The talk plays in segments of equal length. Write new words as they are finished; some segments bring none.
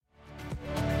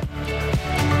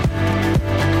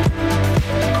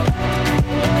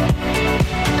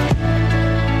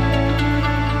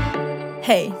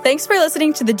Thanks for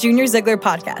listening to the Junior Ziegler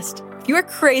podcast. If you are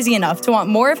crazy enough to want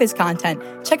more of his content,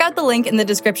 check out the link in the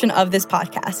description of this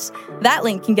podcast. That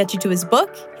link can get you to his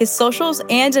book, his socials,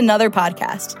 and another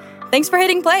podcast. Thanks for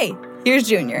hitting play. Here's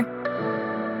Junior.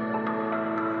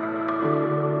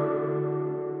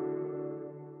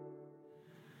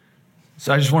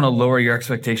 So I just want to lower your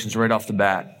expectations right off the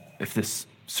bat. If this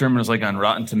sermon was like on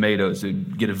Rotten Tomatoes, it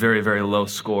would get a very, very low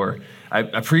score.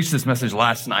 I preached this message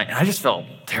last night, and I just felt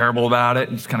terrible about it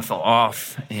and just kind of felt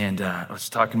off. And I was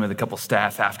talking with a couple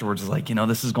staff afterwards. I was like,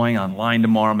 this is going online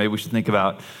tomorrow. Maybe we should think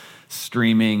about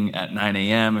streaming at 9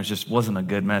 a.m. It just wasn't a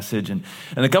good message. And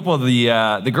a couple of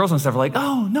the girls and stuff were like,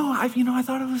 oh, no, I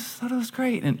thought it was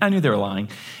great. And I knew they were lying.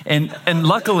 And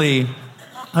luckily,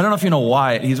 I don't know if you know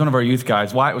Wyatt. He's one of our youth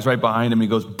guys. Wyatt was right behind him. He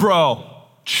goes, bro,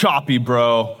 choppy,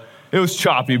 bro. It was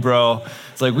choppy, bro.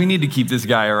 It's like, we need to keep this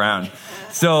guy around.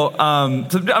 So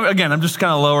again, I'm just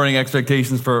kind of lowering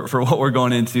expectations for what we're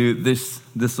going into. This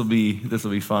will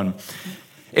be fun.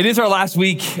 It is our last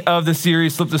week of the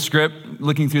series, Flip the Script,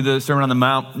 looking through the Sermon on the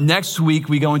Mount. Next week,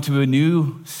 we go into a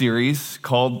new series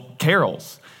called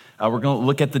Carols. We're going to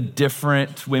look at the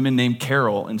different women named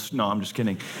Carol. No, I'm just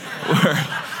kidding. We're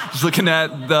just looking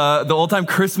at the old-time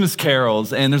Christmas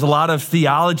carols, and there's a lot of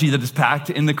theology that is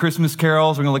packed in the Christmas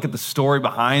carols. We're going to look at the story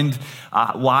behind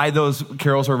why those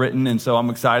carols were written, and so I'm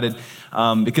excited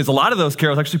because a lot of those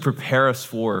carols actually prepare us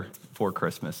for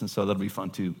Christmas, and so that'll be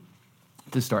fun to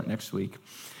start next week.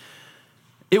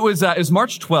 It was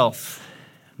March 12th,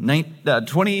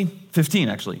 2015,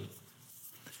 actually,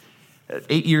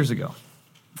 8 years ago.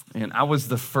 And I was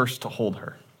the first to hold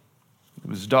her. It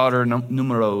was daughter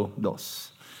numero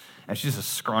dos. And she's a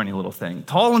scrawny little thing,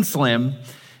 tall and slim,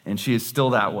 and she is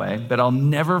still that way. But I'll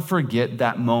never forget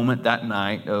that moment, that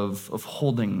night of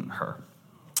holding her.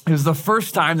 It was the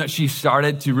first time that she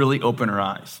started to really open her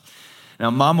eyes. Now,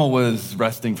 Mama was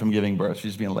resting from giving birth. She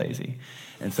was being lazy.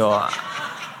 And so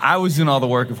I was doing all the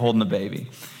work of holding the baby.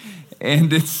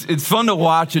 And it's fun to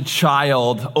watch a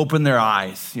child open their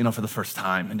eyes, for the first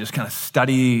time and just kind of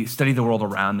study the world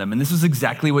around them. And this is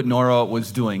exactly what Nora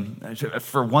was doing.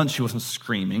 For once, she wasn't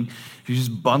screaming. She was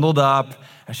just bundled up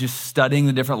and she's studying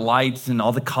the different lights and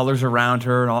all the colors around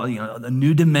her and all, the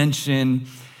new dimension.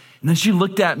 And then she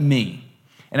looked at me.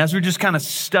 And as we were just kind of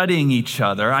studying each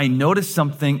other, I noticed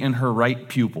something in her right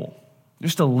pupil,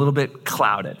 just a little bit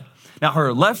clouded. Now,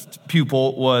 her left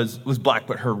pupil was black,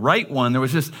 but her right one,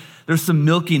 there's some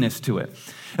milkiness to it.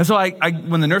 And so I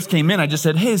when the nurse came in, I just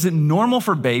said, hey, is it normal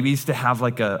for babies to have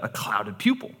like a clouded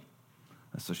pupil?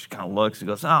 And so she kind of looks and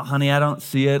goes, oh, honey, I don't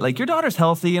see it. Like, your daughter's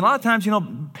healthy. And a lot of times,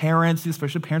 parents,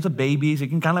 especially parents of babies, you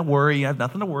can kind of worry. You have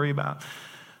nothing to worry about.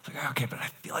 It's like, okay, but I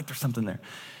feel like there's something there.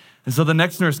 And so the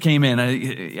next nurse came in,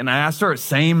 and I asked her,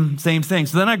 same thing.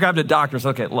 So then I grabbed a doctor.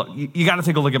 So, okay, look, you got to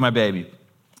take a look at my baby.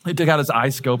 He took out his eye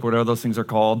scope, whatever those things are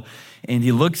called, and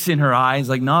he looks in her eyes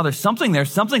like, no, there's something there.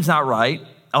 Something's not right.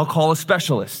 I'll call a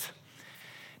specialist.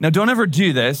 Now, don't ever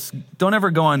do this. Don't ever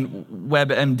go on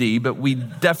WebMD, but we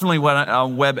definitely went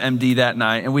on WebMD that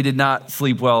night, and we did not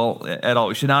sleep well at all.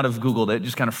 We should not have Googled it,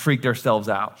 just kind of freaked ourselves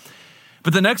out.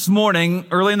 But the next morning,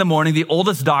 early in the morning, the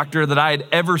oldest doctor that I had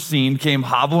ever seen came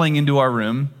hobbling into our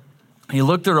room. He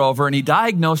looked her over, and he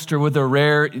diagnosed her with a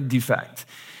rare defect.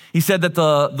 He said that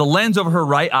the lens over her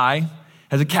right eye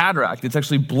has a cataract. It's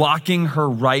actually blocking her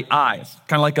right eye. It's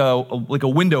kind of like a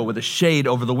window with a shade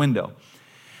over the window.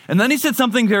 And then he said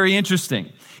something very interesting.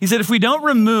 He said, if we don't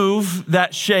remove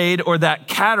that shade or that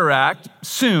cataract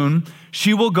soon,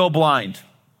 she will go blind.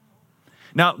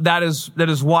 Now, that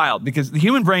is wild because the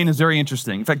human brain is very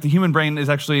interesting. In fact, the human brain is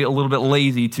actually a little bit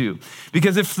lazy too.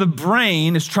 Because if the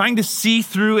brain is trying to see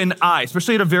through an eye,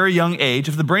 especially at a very young age,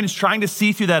 if the brain is trying to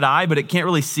see through that eye, but it can't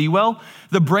really see well,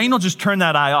 the brain will just turn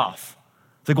that eye off.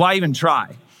 It's like, why even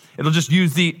try? It'll just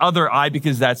use the other eye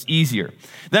because that's easier.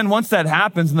 Then once that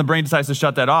happens and the brain decides to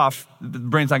shut that off, the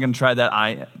brain's not going to try that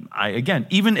eye again,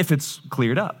 even if it's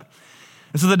cleared up.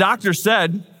 And so the doctor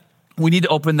said, we need to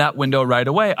open that window right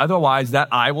away. Otherwise, that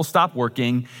eye will stop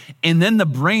working, and then the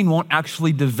brain won't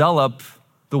actually develop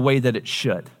the way that it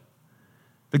should.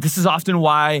 Like, this is often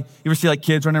why you ever see like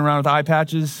kids running around with eye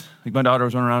patches. Like, my daughter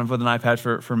was running around with an eye patch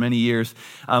for many years.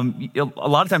 A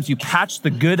lot of times you patch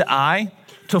the good eye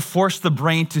to force the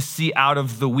brain to see out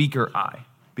of the weaker eye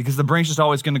because the brain's just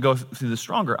always going to go through the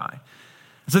stronger eye.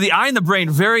 So the eye and the brain,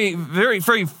 very, very,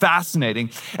 very fascinating.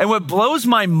 And what blows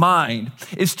my mind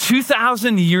is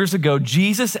 2,000 years ago,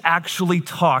 Jesus actually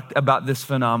talked about this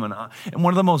phenomena in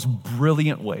one of the most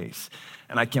brilliant ways.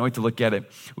 And I can't wait to look at it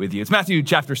with you. It's Matthew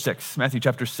chapter 6. We're going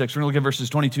to look at verses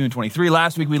 22 and 23.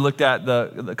 Last week, we looked at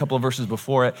the couple of verses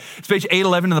before it. It's page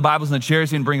 811 in the Bibles in the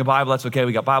chairs. You didn't bring a Bible, that's okay.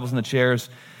 We got Bibles in the chairs.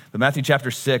 But Matthew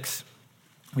chapter 6,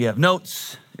 we have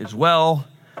notes as well.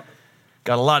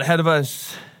 Got a lot ahead of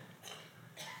us.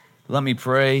 Let me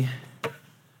pray,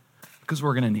 because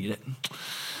we're going to need it.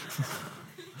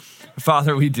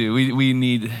 Father, we do. We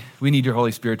need your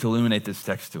Holy Spirit to illuminate this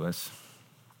text to us.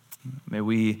 May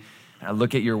we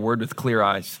look at your word with clear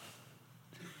eyes.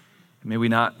 May we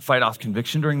not fight off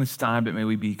conviction during this time, but may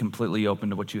we be completely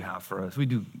open to what you have for us. We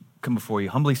do come before you,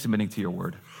 humbly submitting to your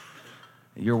word.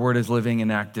 Your word is living and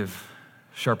active,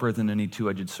 sharper than any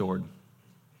two-edged sword.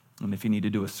 And if you need to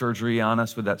do a surgery on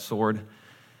us with that sword,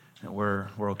 we're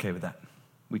okay with that.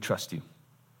 We trust you.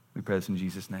 We pray this in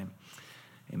Jesus' name.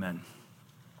 Amen.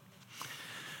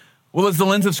 Well, as the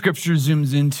lens of Scripture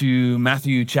zooms into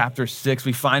Matthew chapter 6,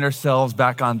 we find ourselves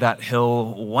back on that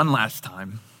hill one last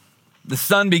time. The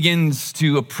sun begins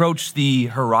to approach the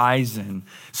horizon.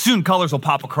 Soon colors will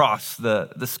pop across the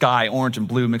sky, orange and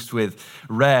blue mixed with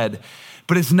red,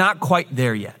 but it's not quite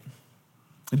there yet.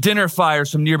 Dinner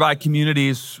fires from nearby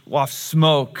communities waft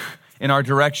smoke in our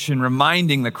direction,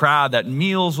 reminding the crowd that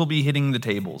meals will be hitting the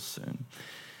tables soon.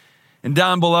 And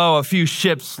down below, a few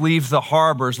ships leave the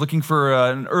harbors looking for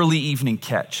an early evening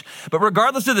catch. But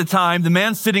regardless of the time, the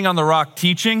man sitting on the rock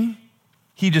teaching,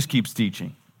 he just keeps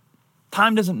teaching.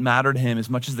 Time doesn't matter to him as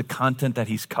much as the content that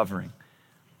he's covering.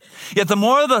 Yet the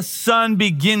more the sun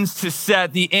begins to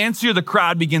set, the antsier the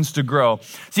crowd begins to grow.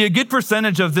 See, a good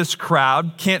percentage of this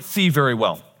crowd can't see very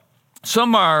well.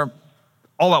 Some are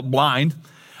all out blind.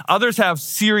 Others have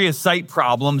serious sight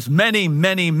problems. Many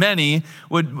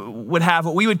would have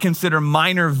what we would consider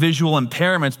minor visual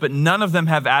impairments, but none of them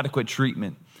have adequate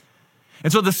treatment.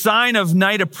 And so the sign of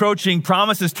night approaching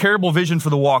promises terrible vision for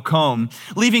the walk home,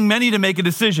 leaving many to make a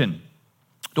decision.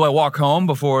 Do I walk home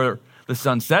before the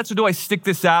sun sets, or do I stick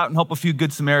this out and hope a few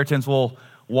good Samaritans will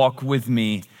walk with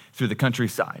me through the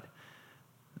countryside?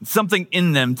 And something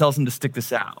in them tells them to stick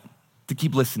this out, to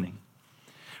keep listening.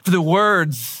 For the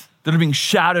words that are being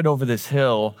shouted over this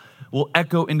hill will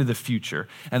echo into the future.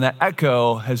 And that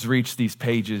echo has reached these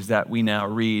pages that we now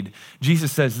read.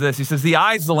 Jesus says this, he says, the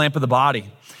eye is the lamp of the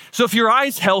body. So if your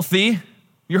eye's healthy,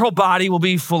 your whole body will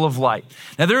be full of light.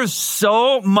 Now there is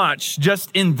so much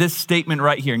just in this statement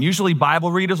right here. And usually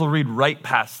Bible readers will read right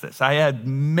past this. I had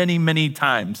many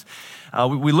times.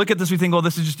 We look at this, we think, oh,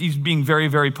 this is just, he's being very,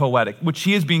 very poetic, which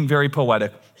he is being very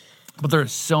poetic. But there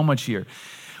is so much here.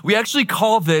 We actually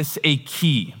call this a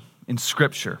key in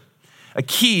Scripture. A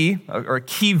key, or a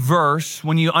key verse,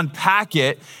 when you unpack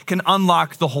it, can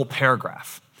unlock the whole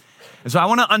paragraph. And so I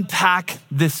want to unpack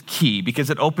this key because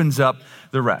it opens up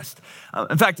the rest.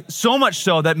 In fact, so much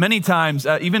so that many times,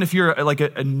 even if you're like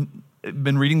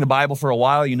been reading the Bible for a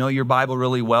while, you know your Bible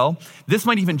really well, this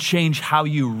might even change how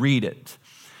you read it.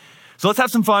 So let's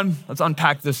have some fun. Let's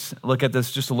unpack this, look at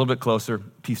this just a little bit closer,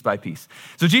 piece by piece.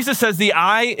 So Jesus says the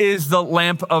eye is the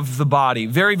lamp of the body.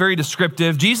 Very, very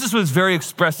descriptive. Jesus was very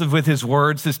expressive with his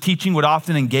words. His teaching would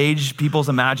often engage people's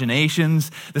imaginations.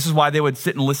 This is why they would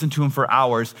sit and listen to him for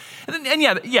hours. And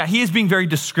yeah, he is being very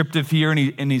descriptive here,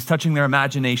 and he's touching their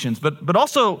imaginations, but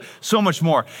also so much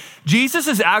more. Jesus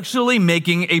is actually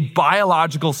making a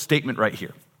biological statement right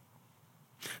here.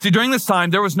 See, during this time,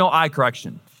 there was no eye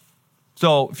correction.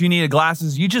 So if you needed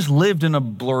glasses, you just lived in a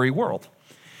blurry world.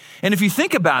 And if you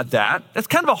think about that, that's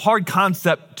kind of a hard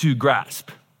concept to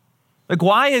grasp. Like,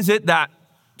 why is it that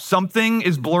something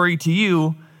is blurry to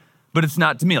you, but it's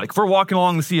not to me? Like, if we're walking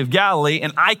along the Sea of Galilee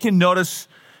and I can notice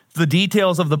the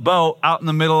details of the boat out in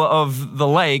the middle of the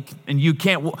lake and you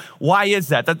can't, why is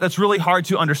that? That's really hard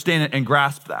to understand and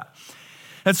grasp that.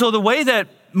 And so the way that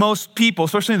most people,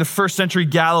 especially in the first century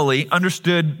Galilee,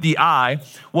 understood the eye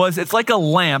was it's like a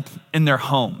lamp in their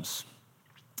homes.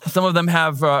 Some of them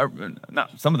have,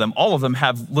 all of them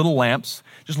have little lamps,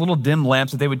 just little dim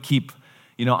lamps that they would keep,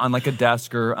 on like a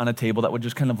desk or on a table that would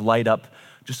just kind of light up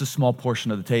just a small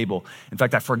portion of the table. In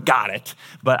fact, I forgot it,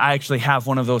 but I actually have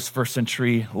one of those first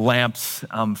century lamps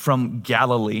from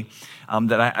Galilee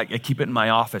that I keep it in my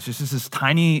office. It's just this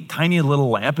tiny little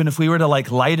lamp. And if we were to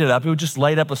light it up, it would just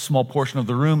light up a small portion of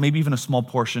the room, maybe even a small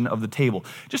portion of the table.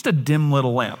 Just a dim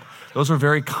little lamp. Those were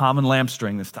very common lamps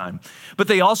during this time. But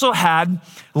they also had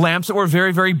lamps that were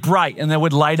very, very bright and that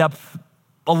would light up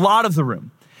a lot of the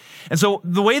room. And so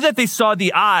the way that they saw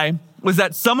the eye was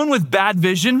that someone with bad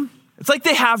vision, it's like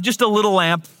they have just a little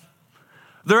lamp.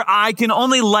 Their eye can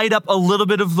only light up a little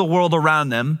bit of the world around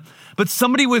them. But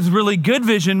somebody with really good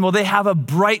vision, well, they have a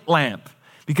bright lamp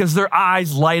because their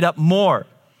eyes light up more.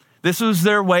 This was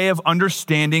their way of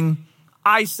understanding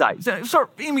eyesight. So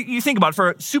you think about it,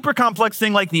 for a super complex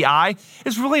thing like the eye,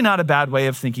 it's really not a bad way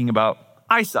of thinking about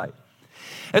eyesight.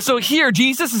 And so here,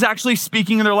 Jesus is actually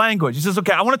speaking in their language. He says,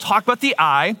 okay, I want to talk about the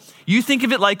eye. You think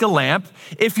of it like a lamp.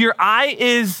 If your eye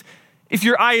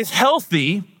is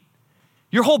healthy,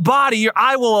 your whole body, your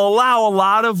eye will allow a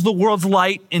lot of the world's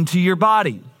light into your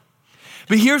body.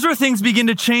 But here's where things begin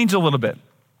to change a little bit.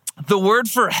 The word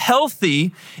for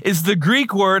healthy is the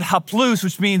Greek word haplous,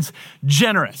 which means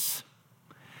generous.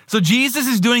 So Jesus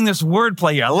is doing this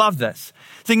wordplay here. I love this.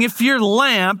 Saying if your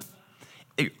lamp,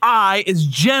 your eye is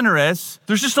generous,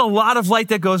 there's just a lot of light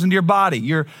that goes into your body.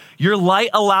 Your light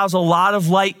allows a lot of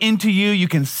light into you. You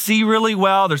can see really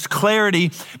well. There's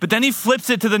clarity. But then he flips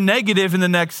it to the negative in the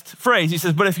next phrase. He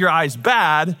says, but if your eye's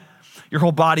bad, your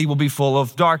whole body will be full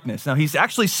of darkness. Now, he's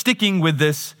actually sticking with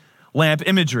this lamp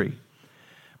imagery.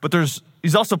 But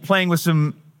he's also playing with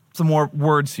some more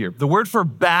words here. The word for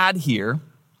bad here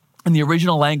in the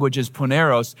original language is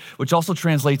poneros, which also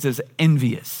translates as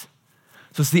envious.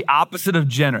 So it's the opposite of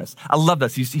generous. I love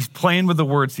this. He's playing with the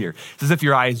words here. He says, if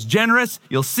your eye is generous,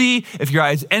 you'll see. If your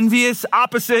eye is envious,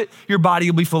 opposite, your body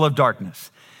will be full of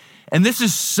darkness. And this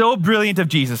is so brilliant of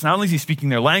Jesus. Not only is he speaking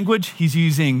their language, he's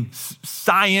using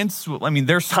science,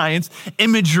 their science,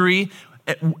 imagery,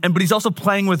 but he's also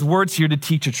playing with words here to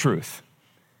teach a truth.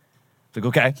 It's like,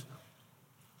 okay,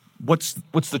 what's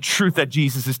the truth that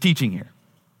Jesus is teaching here?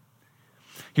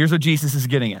 Here's what Jesus is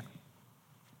getting at.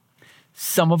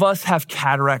 Some of us have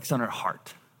cataracts on our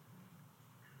heart.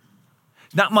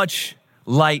 Not much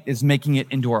light is making it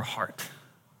into our heart.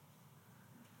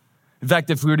 In fact,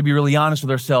 if we were to be really honest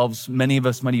with ourselves, many of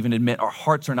us might even admit our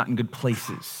hearts are not in good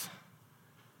places.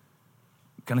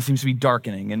 It kind of seems to be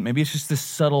darkening, and maybe it's just this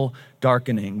subtle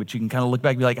darkening, which you can kind of look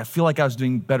back and be like, I feel like I was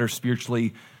doing better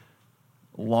spiritually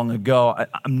long ago.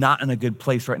 I'm not in a good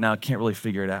place right now. I can't really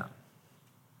figure it out.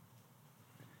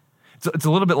 It's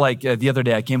a little bit like the other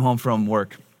day I came home from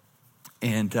work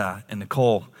and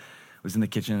Nicole was in the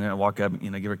kitchen and I walk up,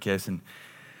 give her a kiss and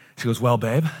she goes, well,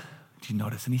 babe, did you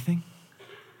notice anything?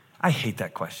 I hate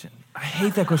that question. I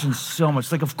hate that question so much.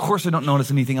 It's like, of course I don't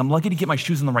notice anything. I'm lucky to get my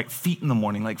shoes on the right feet in the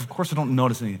morning. Like, of course I don't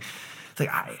notice anything. It's like,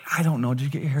 I don't know. Did you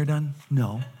get your hair done?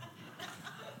 No.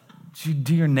 Did you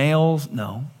do your nails?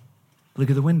 No. Look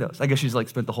at the windows. I guess she's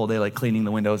spent the whole day cleaning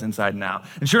the windows inside and out.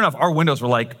 And sure enough, our windows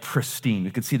were pristine.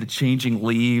 You could see the changing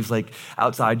leaves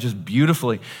outside just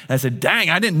beautifully. And I said, dang,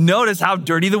 I didn't notice how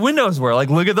dirty the windows were.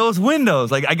 Look at those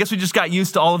windows. I guess we just got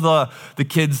used to all of the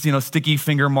kids, sticky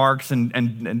finger marks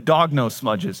and dog nose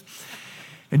smudges.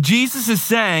 And Jesus is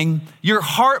saying, your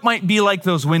heart might be like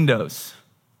those windows.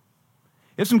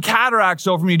 You have some cataracts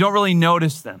over them, you don't really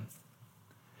notice them.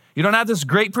 You don't have this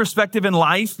great perspective in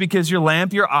life because your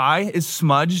lamp, your eye, is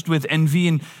smudged with envy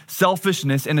and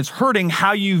selfishness, and it's hurting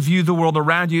how you view the world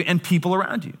around you and people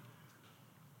around you.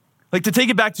 To take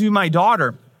it back to my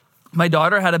daughter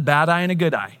had a bad eye and a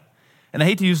good eye. And I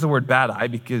hate to use the word bad eye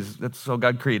because that's how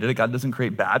God created it. God doesn't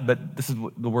create bad, but this is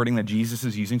the wording that Jesus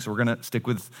is using, so we're going to stick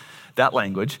with that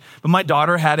language. But my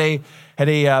daughter had a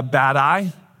bad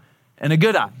eye and a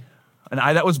good eye, an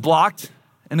eye that was blocked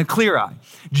and a clear eye.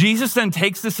 Jesus then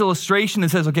takes this illustration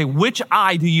and says, okay, which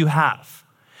eye do you have?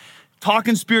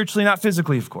 Talking spiritually, not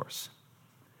physically, of course.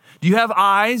 Do you have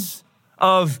eyes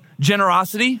of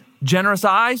generosity, generous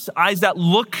eyes that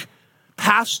look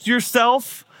past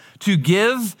yourself to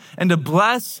give and to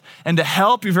bless and to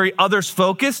help? You're very others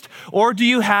focused. Or do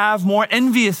you have more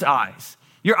envious eyes?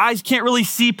 Your eyes can't really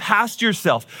see past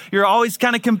yourself. You're always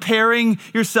kind of comparing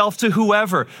yourself to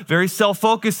whoever, very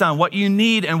self-focused on what you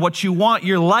need and what you want.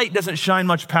 Your light doesn't shine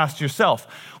much past yourself.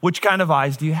 Which kind of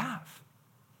eyes do you have?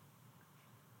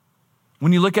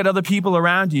 When you look at other people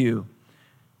around you,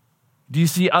 do you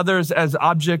see others as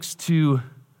objects to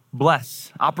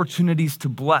bless, opportunities to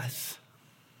bless?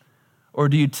 Or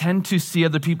do you tend to see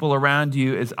other people around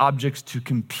you as objects to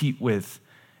compete with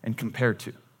and compare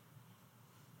to?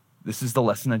 This is the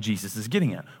lesson that Jesus is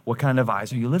getting at. What kind of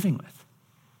eyes are you living with?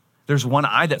 There's one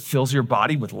eye that fills your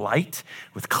body with light,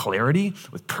 with clarity,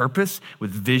 with purpose, with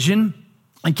vision.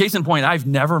 And case in point, I've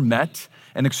never met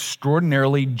an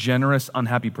extraordinarily generous,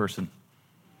 unhappy person.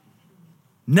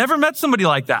 Never met somebody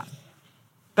like that.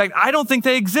 In fact, I don't think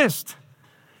they exist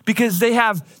because they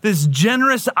have this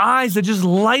generous eyes that just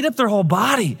light up their whole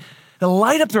body, that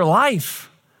light up their life.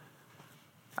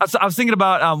 I was thinking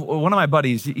about one of my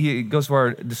buddies. He goes to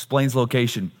our Des Plaines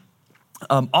location,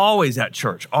 always at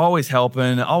church, always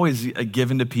helping, always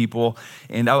giving to people.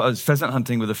 And I was pheasant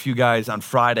hunting with a few guys on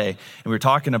Friday, and we were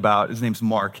talking about, his name's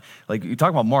Mark. You talk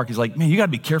about Mark, he's like, man, you got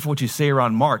to be careful what you say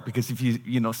around Mark, because if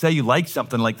you say you like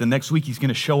something, the next week he's going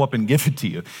to show up and give it to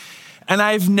you. And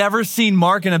I've never seen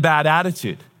Mark in a bad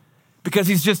attitude, because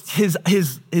he's just,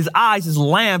 his eyes, his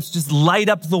lamps just light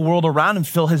up the world around him,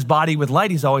 fill his body with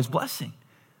light. He's always blessing.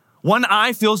 One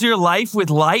eye fills your life with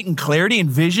light and clarity and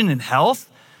vision and health.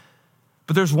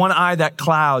 But there's one eye that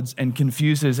clouds and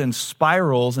confuses and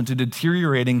spirals into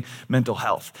deteriorating mental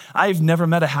health. I've never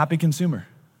met a happy consumer.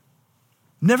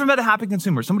 Never met a happy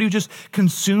consumer. Somebody who just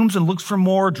consumes and looks for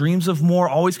more, dreams of more,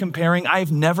 always comparing.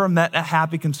 I've never met a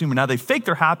happy consumer. Now, they fake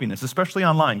their happiness, especially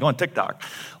online. Go on TikTok.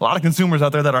 A lot of consumers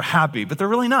out there that are happy, but they're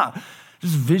really not.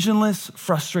 Just visionless,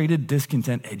 frustrated,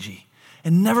 discontent, edgy,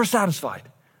 and never satisfied.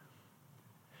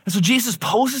 And so Jesus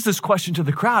poses this question to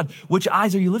the crowd: which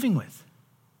eyes are you living with?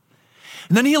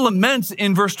 And then he laments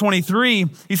in verse 23.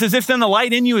 He says, if then the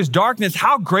light in you is darkness,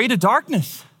 how great a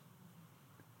darkness.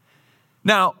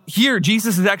 Now, here,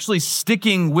 Jesus is actually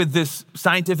sticking with this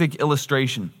scientific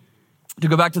illustration. To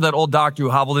go back to that old doctor who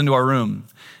hobbled into our room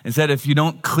and said, if you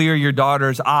don't clear your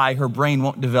daughter's eye, her brain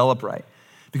won't develop right.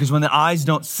 Because when the eyes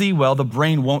don't see well, the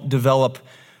brain won't develop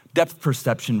depth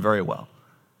perception very well.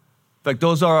 In fact,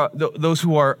 those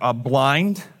who are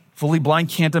blind, fully blind,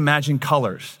 can't imagine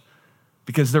colors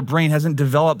because their brain hasn't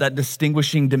developed that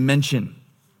distinguishing dimension.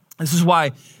 This is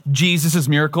why Jesus'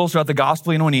 miracles throughout the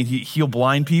gospel, when he healed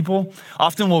blind people,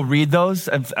 often we'll read those,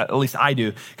 at least I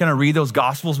do, kind of read those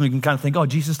gospels and we can kind of think, oh,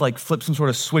 Jesus like flipped some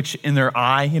sort of switch in their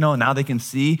eye, and now they can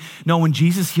see. No, when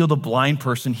Jesus healed a blind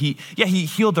person, he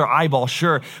healed their eyeball,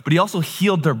 sure, but he also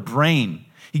healed their brain.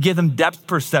 He gave them depth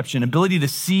perception, ability to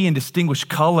see and distinguish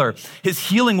color. His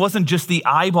healing wasn't just the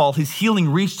eyeball. His healing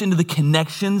reached into the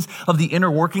connections of the inner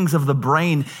workings of the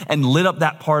brain and lit up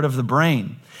that part of the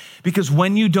brain. Because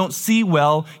when you don't see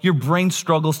well, your brain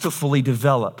struggles to fully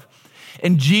develop.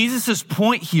 And Jesus'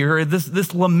 point here,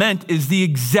 this lament, is the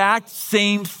exact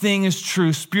same thing is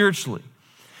true spiritually.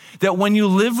 That when you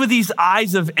live with these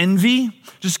eyes of envy,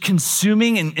 just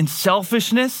consuming and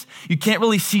selfishness, you can't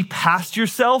really see past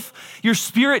yourself, your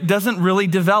spirit doesn't really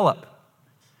develop.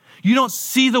 You don't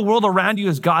see the world around you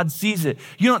as God sees it.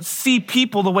 You don't see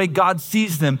people the way God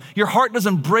sees them. Your heart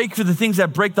doesn't break for the things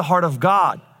that break the heart of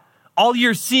God. All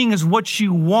you're seeing is what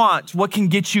you want, what can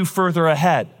get you further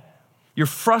ahead. You're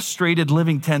frustrated,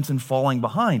 living tense, and falling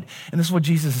behind. And this is what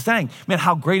Jesus is saying. Man,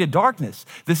 how great a darkness.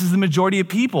 This is the majority of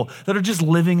people that are just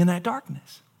living in that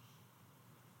darkness.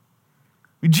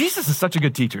 Jesus is such a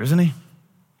good teacher, isn't he?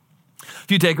 A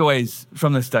few takeaways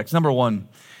from this text. Number one,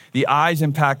 the eyes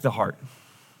impact the heart.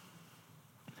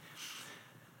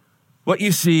 What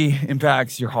you see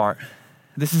impacts your heart.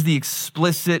 This is the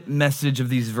explicit message of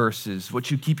these verses.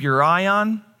 What you keep your eye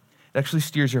on, it actually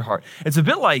steers your heart. It's a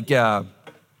bit like,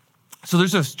 so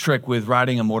there's this trick with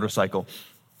riding a motorcycle.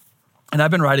 And I've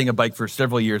been riding a bike for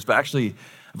several years, but actually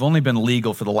I've only been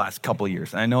legal for the last couple of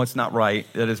years. And I know it's not right.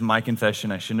 That is my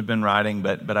confession. I shouldn't have been riding,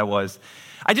 but I was.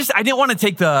 I didn't want to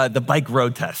take the bike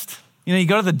road test. You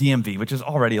go to the DMV, which is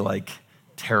already like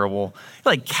terrible.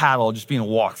 Like cattle just being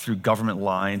walked through government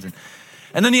lines.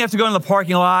 And then you have to go in the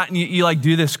parking lot and you like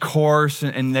do this course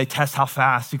and they test how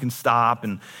fast you can stop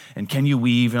and can you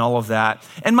weave and all of that.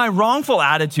 And my wrongful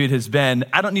attitude has been,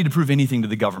 I don't need to prove anything to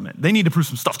the government. They need to prove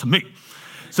some stuff to me.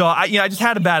 So I just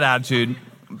had a bad attitude,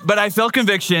 but I felt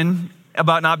conviction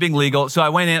about not being legal. So I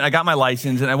went in, I got my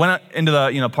license and I went out into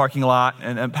the parking lot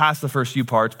and passed the first few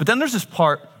parts. But then there's this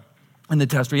part in the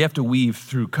test where you have to weave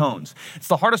through cones. It's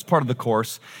the hardest part of the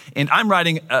course. And I'm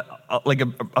riding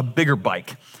a bigger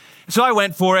bike. So I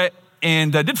went for it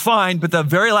and I did fine, but the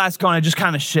very last cone I just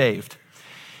kind of shaved.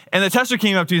 And the tester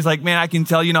came up to me, he's like, man, I can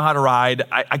tell you know how to ride.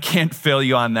 I can't fail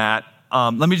you on that.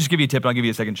 Let me just give you a tip and I'll give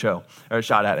you a second shot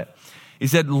at it. He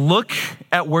said, look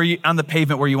at on the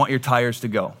pavement where you want your tires to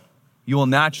go. You will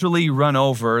naturally run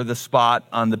over the spot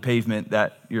on the pavement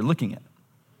that you're looking at.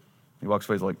 He walks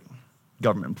away, he's like,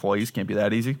 government employees can't be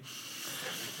that easy.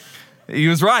 He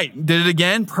was right. Did it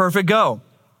again, perfect go.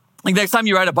 Like next time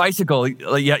you ride a bicycle,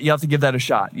 you have to give that a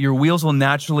shot. Your wheels will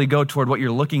naturally go toward what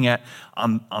you're looking at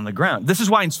on the ground. This is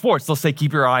why in sports, they'll say,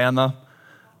 keep your eye on the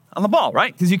ball,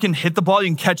 right? Because you can hit the ball, you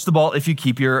can catch the ball if you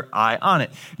keep your eye on it.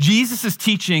 Jesus is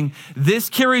teaching this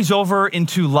carries over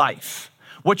into life.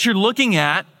 What you're looking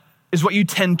at is what you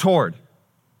tend toward.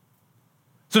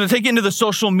 So to take it into the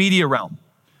social media realm,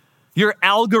 your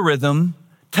algorithm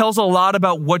tells a lot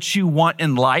about what you want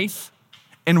in life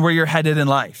and where you're headed in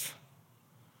life.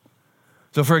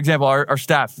 So for example, our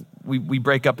staff, we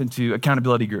break up into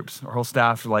accountability groups. Our whole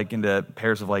staff are into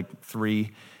pairs of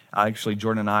 3. Actually,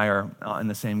 Jordan and I are in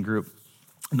the same group.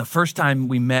 And the first time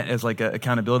we met as an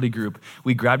accountability group,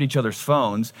 we grabbed each other's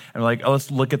phones and we're like, oh,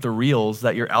 let's look at the reels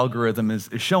that your algorithm is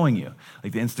showing you.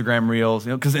 Like the Instagram reels,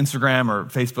 because Instagram or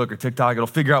Facebook or TikTok, it'll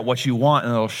figure out what you want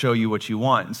and it'll show you what you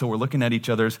want. And so we're looking at each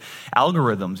other's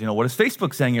algorithms. What is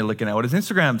Facebook saying you're looking at? What is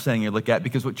Instagram saying you look at?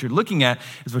 Because what you're looking at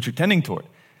is what you're tending toward.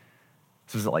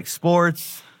 So is it like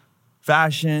sports?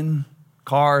 fashion,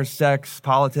 cars, sex,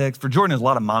 politics. For Jordan, there's a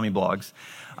lot of mommy blogs.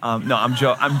 No,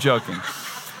 I'm joking.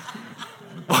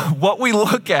 What we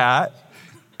look at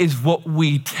is what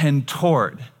we tend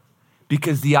toward,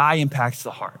 because the eye impacts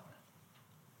the heart.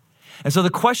 And so the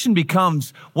question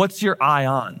becomes, what's your eye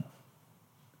on?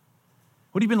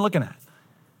 What have you been looking at?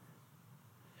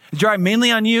 Is your eye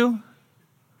mainly on you?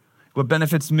 What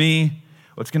benefits me?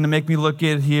 What's going to make me look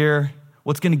good here?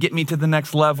 What's going to get me to the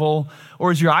next level?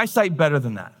 Or is your eyesight better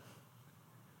than that?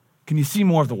 Can you see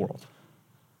more of the world?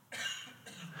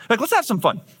 Like, let's have some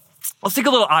fun. Let's take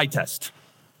a little eye test.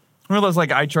 Remember those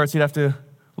like eye charts you'd have to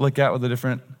look at with the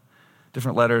different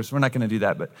letters? We're not going to do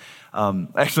that, but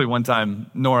actually one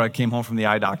time Nora came home from the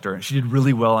eye doctor and she did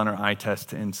really well on her eye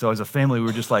test. And so as a family, we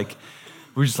were just like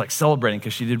celebrating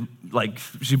because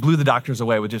she blew the doctors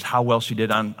away with just how well she did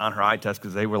on her eye test,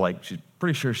 because they were like, she's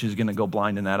pretty sure she's going to go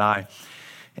blind in that eye.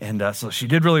 And so she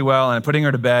did really well, and I'm putting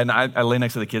her to bed, and I lay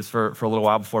next to the kids for a little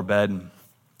while before bed and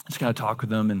just kind of talk with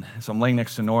them. And so I'm laying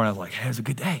next to Nora, and I was like, hey, it was a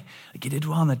good day. Like, you did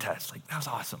well on the test. Like, that was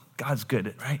awesome. God's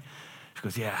good, right? She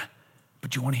goes, yeah,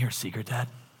 but you want to hear a secret, Dad?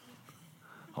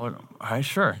 Oh, all right,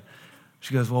 sure.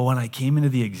 She goes, well, when I came into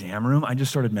the exam room, I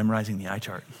just started memorizing the eye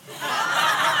chart.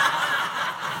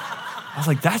 I was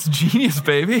like, that's genius,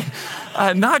 baby.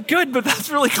 Not good, but that's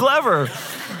really clever.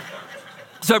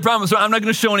 So I promise, I'm not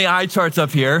going to show any eye charts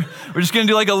up here. We're just going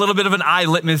to do like a little bit of an eye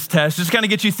litmus test, just kind of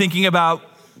get you thinking about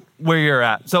where you're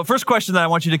at. So first question that I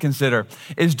want you to consider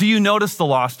is, do you notice the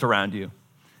lost around you?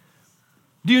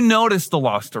 Do you notice the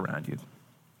lost around you?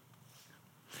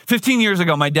 15 years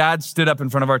ago, my dad stood up in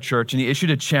front of our church and he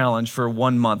issued a challenge for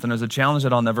 1 month. And it was a challenge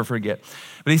that I'll never forget.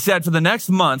 But he said, for the next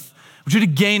month, I want you to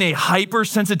gain a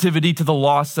hypersensitivity to the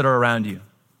lost that are around you.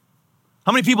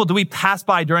 How many people do we pass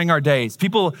by during our days?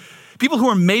 People who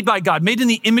are made by God, made in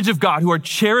the image of God, who are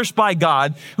cherished by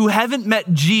God, who haven't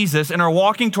met Jesus and are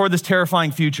walking toward this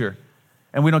terrifying future,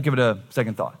 and we don't give it a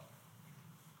second thought.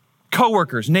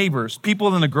 Coworkers, neighbors,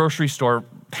 people in the grocery store,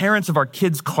 parents of our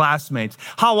kids' classmates.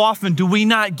 How often do we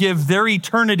not give their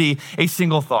eternity a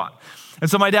single thought? And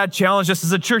so my dad challenged us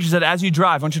as a church. He said, as you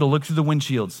drive, I want you to look through the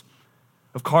windshields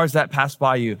of cars that pass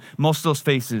by you. Most of those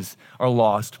faces are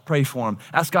lost. Pray for them.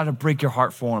 Ask God to break your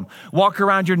heart for them. Walk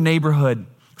around your neighborhood.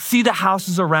 See the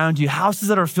houses around you, houses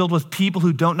that are filled with people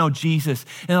who don't know Jesus,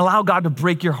 and allow God to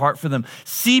break your heart for them.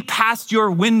 See past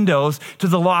your windows to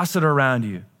the lost that are around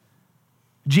you.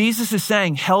 Jesus is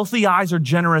saying healthy eyes are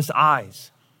generous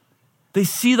eyes. They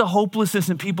see the hopelessness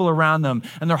in people around them,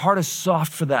 and their heart is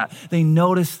soft for that. They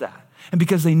notice that. And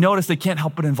because they notice, they can't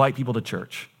help but invite people to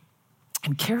church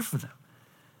and care for them.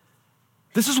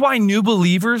 This is why new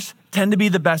believers tend to be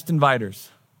the best inviters,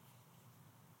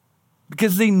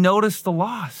 because they notice the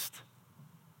lost.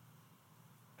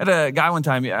 I had a guy one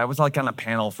time, I was like on a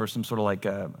panel for some sort of like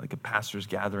a pastor's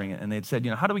gathering, and they'd said,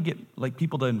 how do we get like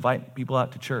people to invite people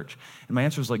out to church? And my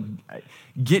answer was like,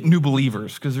 get new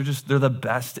believers, because they're the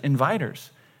best inviters,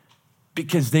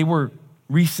 because they were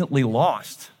recently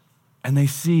lost and they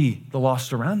see the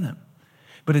lost around them.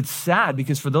 But it's sad,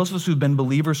 because for those of us who've been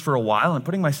believers for a while, and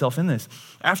putting myself in this,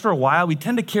 after a while, we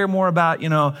tend to care more about,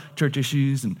 church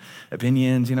issues and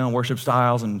opinions, worship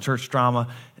styles and church drama.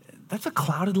 That's a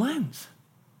clouded lens.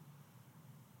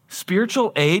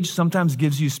 Spiritual age sometimes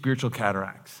gives you spiritual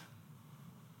cataracts.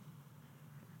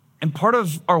 And part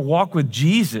of our walk with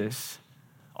Jesus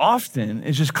often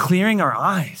is just clearing our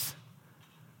eyes,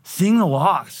 seeing the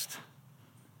lost.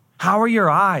 How are your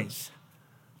eyes?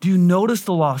 Do you notice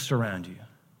the lost around you?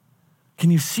 Can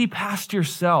you see past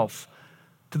yourself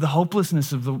to the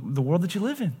hopelessness of the world that you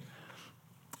live in?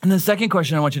 And the second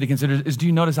question I want you to consider is, do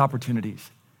you notice opportunities?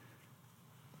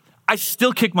 I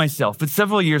still kick myself, but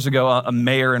several years ago, a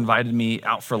mayor invited me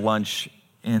out for lunch,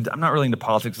 and I'm not really into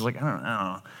politics. I was like, I don't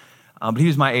know. But he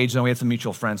was my age, and we had some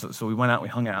mutual friends, so we went out, we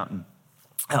hung out, and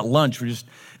at lunch, it was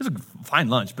a fine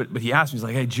lunch, but he asked me, he's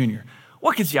like, hey, Junior,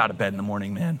 what gets you out of bed in the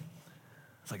morning, man?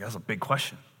 It's like, that's a big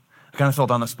question. I kind of felt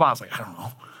on the spot. I was like, I don't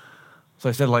know. So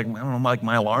I said, like, I don't know, like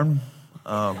my alarm.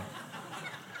 Got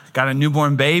a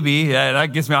newborn baby.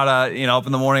 That gets me out of, up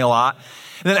in the morning a lot.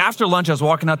 And then after lunch, I was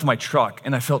walking out to my truck,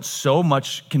 and I felt so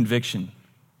much conviction.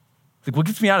 Like, what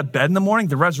gets me out of bed in the morning?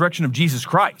 The resurrection of Jesus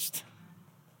Christ.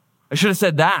 I should have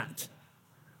said that.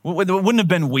 It wouldn't have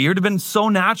been weird. It would have been so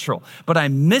natural. But I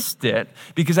missed it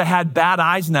because I had bad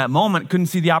eyes in that moment, couldn't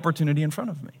see the opportunity in front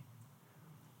of me.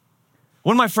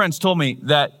 One of my friends told me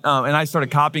that, and I started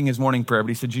copying his morning prayer, but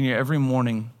he said, Junior, every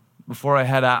morning before I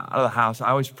head out of the house, I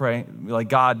always pray, like,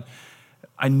 God,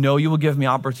 I know you will give me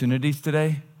opportunities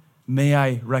today. May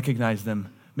I recognize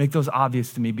them Make those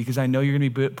obvious to me because I know you're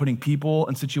going to be putting people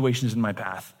and situations in my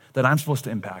path that I'm supposed to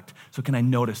impact. So can I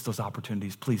notice those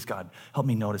opportunities? Please, God, help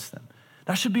me notice them.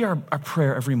 That should be our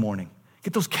prayer every morning.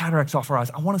 Get those cataracts off our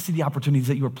eyes. I want to see the opportunities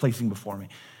that you are placing before me.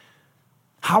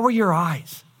 How are your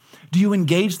eyes? Do you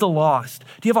engage the lost?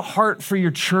 Do you have a heart for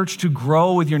your church to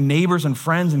grow with your neighbors and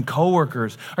friends and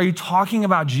coworkers? Are you talking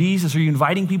about Jesus? Are you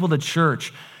inviting people to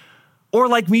church? Or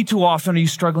like me too often, are you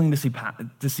struggling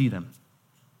to see them?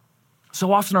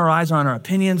 So often our eyes are on our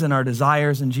opinions and our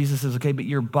desires, and Jesus says, okay, but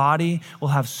your body will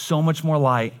have so much more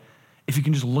light if you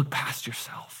can just look past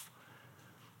yourself.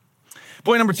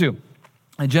 Point number 2,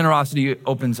 generosity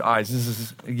opens eyes. This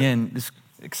is, again, this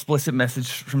explicit message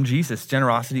from Jesus.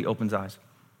 Generosity opens eyes.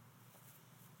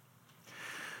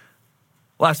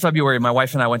 Last February, my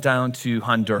wife and I went down to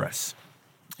Honduras,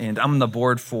 and I'm on the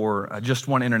board for Just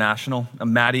One International.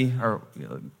 Maddie, our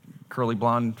curly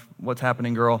blonde, what's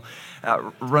happening girl,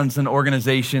 runs an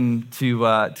organization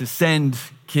to send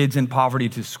kids in poverty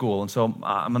to school. And so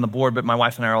I'm on the board, but my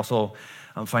wife and I are also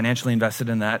financially invested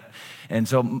in that. And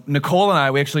so Nicole and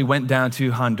I, we actually went down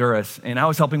to Honduras, and I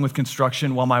was helping with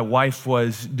construction while my wife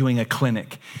was doing a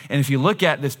clinic. And if you look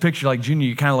at this picture, like Junior,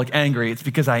 you kind of look angry. It's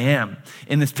because I am.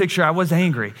 In this picture, I was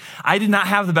angry. I did not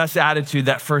have the best attitude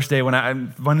that first day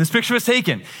when this picture was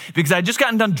taken because I had just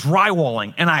gotten done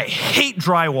drywalling, and I hate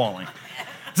drywalling.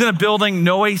 I was in a building,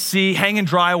 no AC, hanging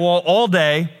drywall all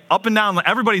day, up and down.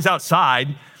 Everybody's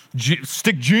outside.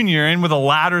 Stick Junior in with the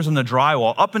ladders and the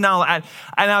drywall, up and down.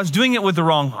 And I was doing it with the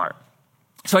wrong heart.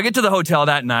 So I get to the hotel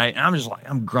that night, and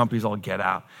I'm grumpy as all get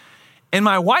out. And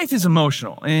my wife is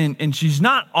emotional, and she's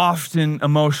not often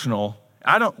emotional.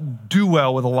 I don't do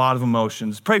well with a lot of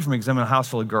emotions. Pray for me because I'm in a house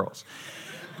full of girls.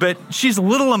 But she's a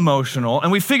little emotional,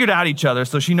 and we figured out each other,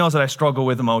 so she knows that I struggle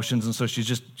with emotions, and so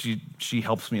she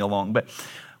helps me along. But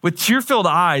with tear-filled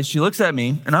eyes, she looks at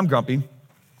me, and I'm grumpy,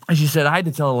 and she said, I had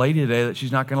to tell a lady today that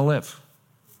she's not going to live.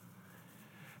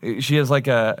 She has had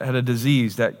a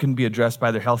disease that couldn't be addressed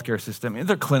by their healthcare system. And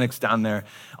their clinics down there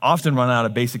often run out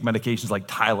of basic medications like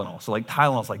Tylenol. So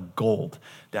Tylenol's like gold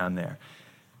down there.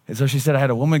 And so she said, I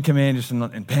had a woman come in just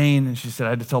in pain. And she said,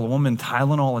 I had to tell the woman,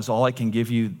 Tylenol is all I can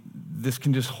give you. This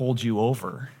can just hold you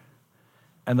over.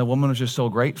 And the woman was just so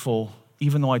grateful,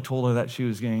 even though I told her that she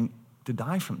was going to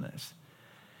die from this.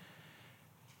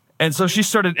 And so she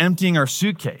started emptying our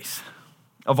suitcase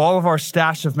of all of our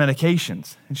stash of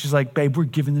medications. And she's like, babe, we're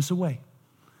giving this away.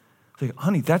 I was like,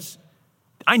 honey,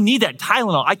 I need that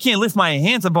Tylenol. I can't lift my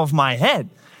hands above my head.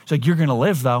 She's like, you're going to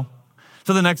live though.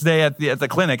 So the next day at the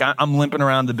clinic, I'm limping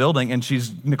around the building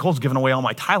and Nicole's giving away all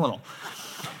my Tylenol.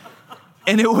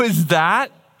 And it was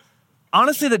that,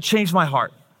 honestly, that changed my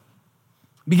heart.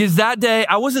 Because that day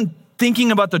I wasn't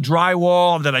thinking about the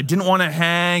drywall that I didn't want to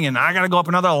hang and I got to go up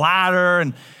another ladder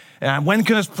and when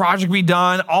can this project be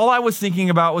done? All I was thinking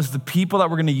about was the people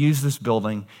that were going to use this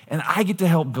building, and I get to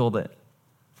help build it.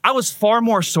 I was far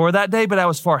more sore that day, but I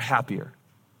was far happier.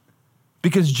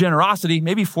 Because generosity,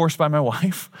 maybe forced by my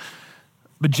wife,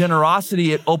 but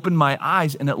generosity, it opened my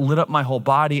eyes and it lit up my whole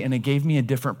body and it gave me a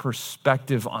different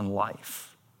perspective on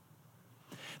life.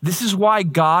 This is why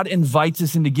God invites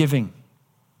us into giving.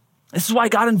 This is why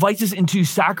God invites us into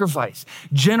sacrifice.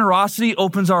 Generosity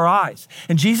opens our eyes.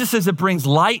 And Jesus says it brings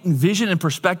light and vision and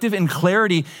perspective and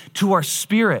clarity to our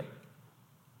spirit.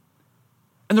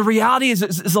 And the reality is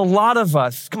a lot of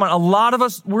us,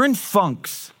 we're in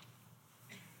funks.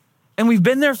 And we've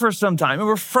been there for some time. And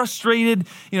we're frustrated,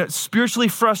 spiritually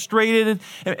frustrated.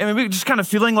 And maybe just kind of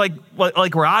feeling like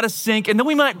we're out of sync. And then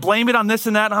we might blame it on this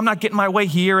and that. I'm not getting my way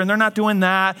here and they're not doing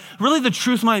that. Really, the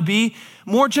truth might be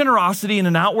more generosity and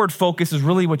an outward focus is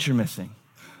really what you're missing.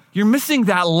 You're missing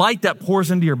that light that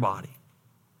pours into your body.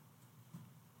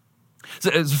 So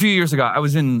it was a few years ago. I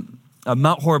was in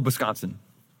Mount Horeb, Wisconsin.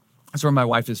 That's where my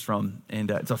wife is from. And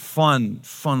it's a fun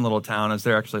little town. I was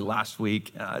there actually last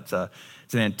week. It's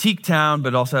an antique town,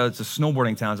 but also it's a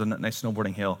snowboarding town. It's a nice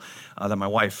snowboarding hill that my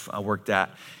wife worked at.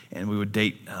 And we would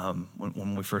date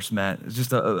when we first met. It's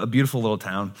just a beautiful little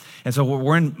town. And so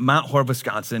we're in Mount Horeb,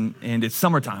 Wisconsin, and it's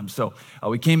summertime. So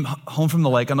we came home from the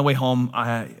lake. On the way home,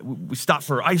 we stopped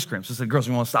for ice cream. So I said, girls,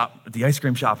 we want to stop at the ice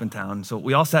cream shop in town. So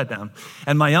we all sat down.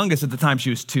 And my youngest at the time, she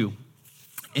was 2.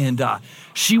 And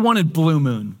she wanted Blue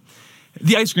Moon.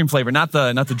 The ice cream flavor, not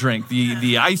the drink.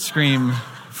 The ice cream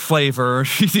flavor.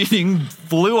 She's eating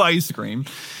blue ice cream.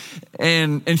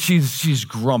 And she's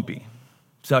grumpy.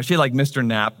 So she had like Mr.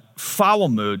 Nap, foul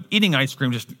mood, eating ice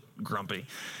cream, just grumpy.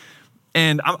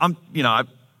 And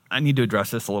I need to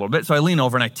address this a little bit. So I lean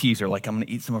over and I tease her like I'm going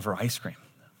to eat some of her ice cream.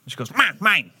 And she goes,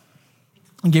 mine.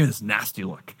 And gave me this nasty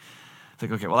look. It's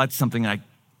like, okay, well, that's something I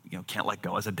can't let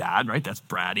go as a dad, right? That's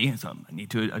bratty. So I need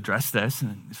to address this.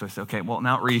 And so I said, okay, well,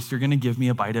 now, Reese, you're going to give me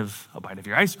a bite of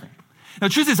your ice cream. Now,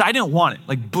 the truth is, I didn't want it,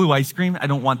 like blue ice cream. I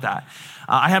don't want that.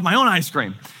 I had my own ice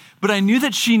cream. But I knew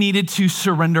that she needed to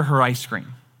surrender her ice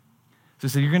cream. So I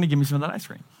said, you're going to give me some of that ice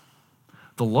cream.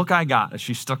 The look I got as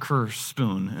she stuck her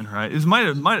spoon in her eye, it might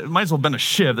as well have been a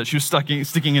shiv that she was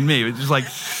sticking in me. It was just like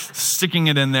sticking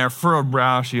it in there, furrowed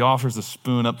brow. She offers the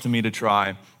spoon up to me to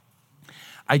try.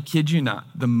 I kid you not,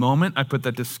 the moment I put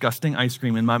that disgusting ice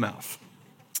cream in my mouth,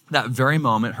 that very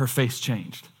moment, her face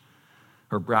changed.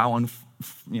 Her brow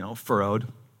furrowed.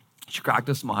 She cracked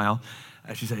a smile.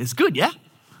 And she said, it's good, yeah?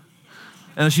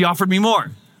 And then she offered me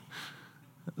more.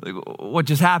 Like, what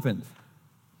just happened?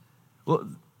 Well,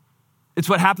 it's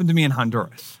what happened to me in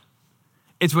Honduras.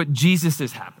 It's what Jesus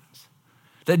says happens.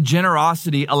 That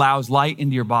generosity allows light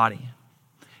into your body.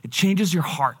 It changes your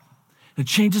heart. It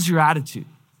changes your attitude.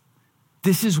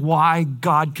 This is why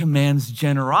God commands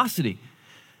generosity.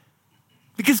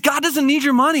 Because God doesn't need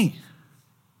your money.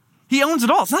 He owns it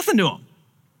all. It's nothing to him.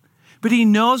 But he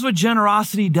knows what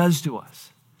generosity does to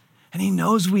us. And he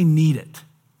knows we need it.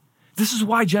 This is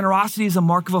why generosity is a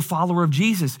mark of a follower of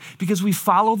Jesus, because we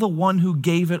follow the one who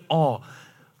gave it all.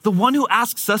 The one who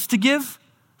asks us to give,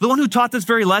 the one who taught this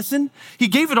very lesson, he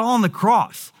gave it all on the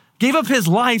cross, gave up his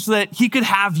life so that he could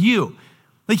have you.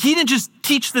 Like, he didn't just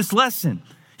teach this lesson.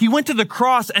 He went to the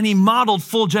cross and he modeled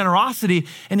full generosity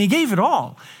and he gave it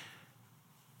all.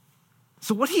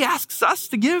 So what he asks us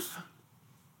to give,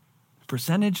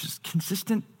 percentage,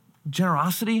 consistent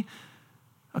generosity,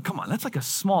 oh, come on, that's like a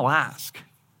small ask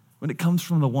when it comes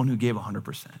from the one who gave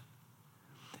 100%.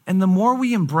 And the more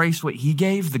we embrace what he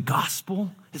gave, the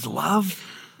gospel, his love,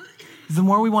 the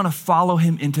more we want to follow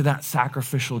him into that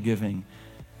sacrificial giving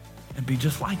and be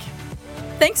just like him.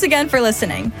 Thanks again for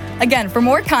listening. Again, for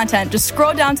more content, just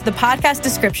scroll down to the podcast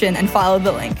description and follow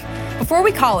the link. Before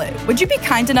we call it, would you be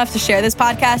kind enough to share this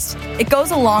podcast? It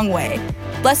goes a long way.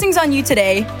 Blessings on you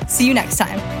today. See you next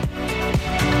time.